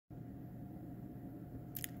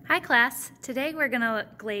Hi class, today we're going to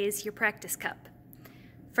glaze your practice cup.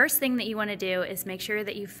 First thing that you want to do is make sure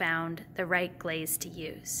that you found the right glaze to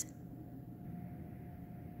use.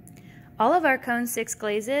 All of our Cone 6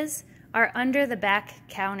 glazes are under the back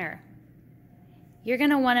counter. You're going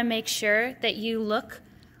to want to make sure that you look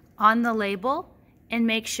on the label and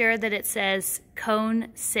make sure that it says Cone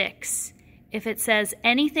 6. If it says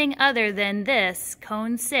anything other than this,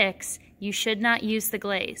 Cone 6, you should not use the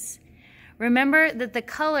glaze. Remember that the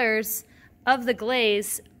colors of the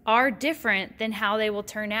glaze are different than how they will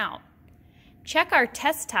turn out. Check our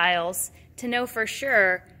test tiles to know for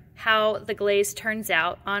sure how the glaze turns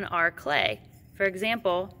out on our clay. For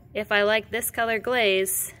example, if I like this color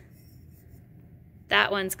glaze, that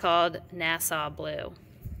one's called Nassau Blue.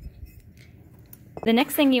 The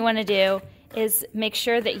next thing you want to do is make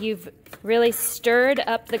sure that you've really stirred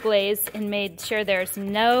up the glaze and made sure there's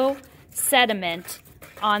no sediment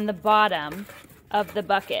on the bottom of the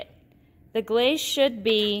bucket. The glaze should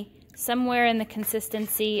be somewhere in the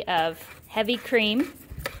consistency of heavy cream.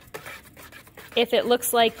 If it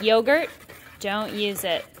looks like yogurt, don't use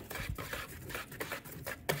it.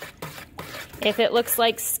 If it looks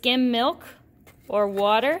like skim milk or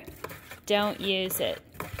water, don't use it.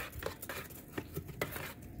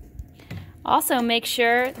 Also, make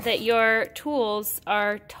sure that your tools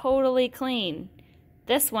are totally clean.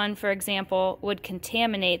 This one, for example, would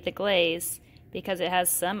contaminate the glaze because it has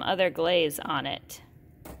some other glaze on it.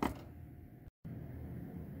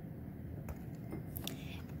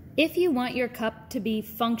 If you want your cup to be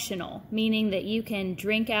functional, meaning that you can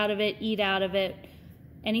drink out of it, eat out of it,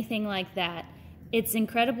 anything like that, it's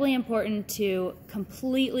incredibly important to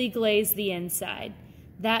completely glaze the inside.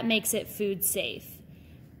 That makes it food safe.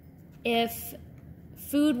 If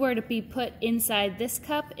food were to be put inside this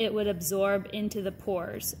cup, it would absorb into the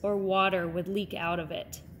pores, or water would leak out of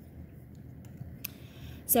it.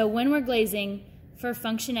 So when we're glazing for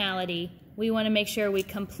functionality, we want to make sure we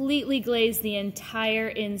completely glaze the entire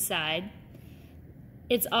inside.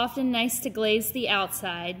 It's often nice to glaze the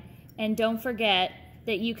outside, and don't forget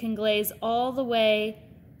that you can glaze all the way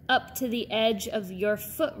up to the edge of your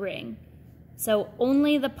foot ring. So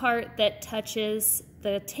only the part that touches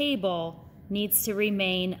the table needs to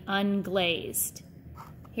remain unglazed.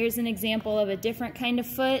 Here's an example of a different kind of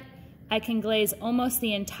foot. I can glaze almost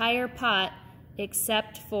the entire pot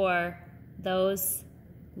except for those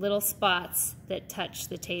little spots that touch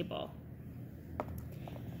the table.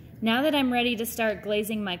 Now that I'm ready to start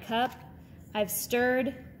glazing my cup, I've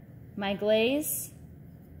stirred my glaze.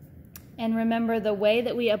 And remember, the way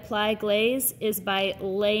that we apply glaze is by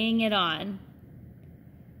laying it on.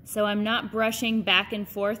 So I'm not brushing back and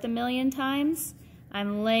forth a million times.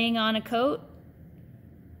 I'm laying on a coat.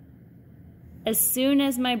 As soon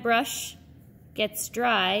as my brush gets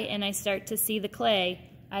dry and I start to see the clay,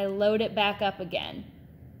 I load it back up again.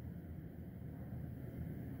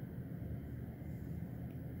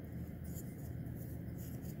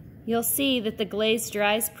 You'll see that the glaze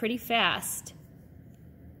dries pretty fast.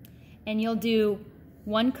 And you'll do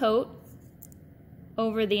one coat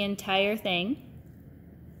over the entire thing.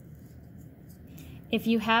 If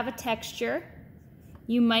you have a texture,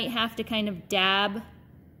 you might have to kind of dab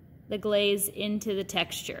the glaze into the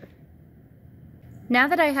texture. Now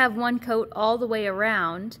that I have one coat all the way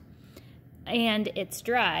around and it's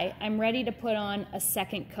dry, I'm ready to put on a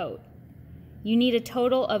second coat. You need a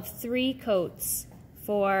total of 3 coats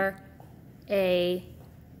for a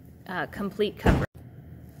complete cover.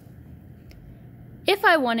 If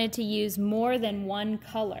I wanted to use more than one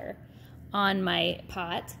color on my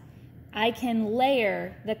pot, I can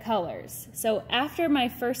layer the colors. So after my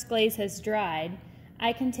first glaze has dried,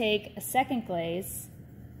 I can take a second glaze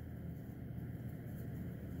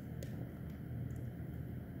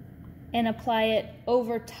and apply it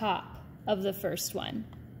over top of the first one.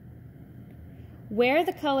 Where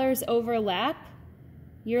the colors overlap,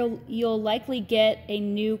 you'll likely get a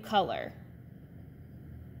new color.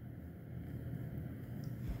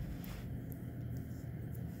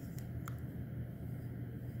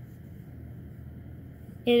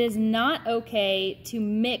 It is not okay to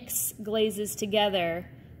mix glazes together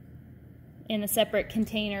in a separate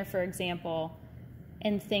container, for example,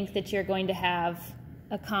 and think that you're going to have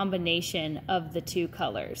a combination of the 2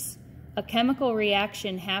 colors. A chemical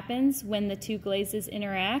reaction happens when the 2 glazes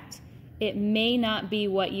interact. It may not be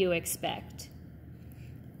what you expect.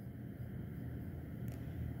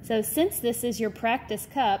 So since this is your practice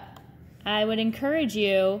cup, I would encourage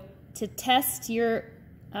you to test your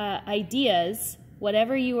ideas.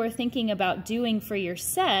 Whatever you are thinking about doing for your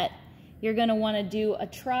set, you're going to want to do a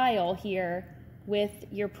trial here with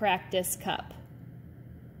your practice cup.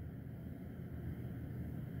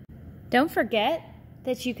 Don't forget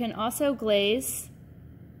that you can also glaze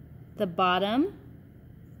the bottom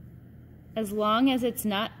as long as it's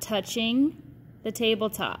not touching the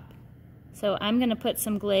tabletop. So I'm going to put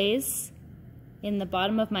some glaze in the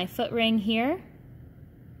bottom of my foot ring here.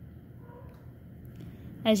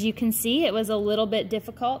 As you can see, it was a little bit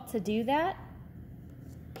difficult to do that.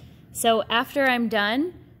 So after I'm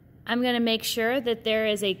done, I'm going to make sure that there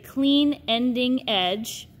is a clean ending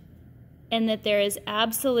edge and that there is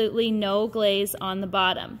absolutely no glaze on the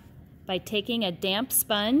bottom by taking a damp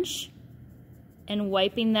sponge and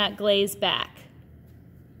wiping that glaze back.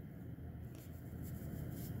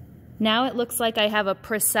 Now it looks like I have a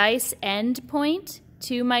precise end point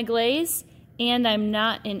to my glaze, and I'm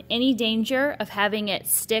not in any danger of having it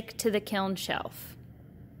stick to the kiln shelf.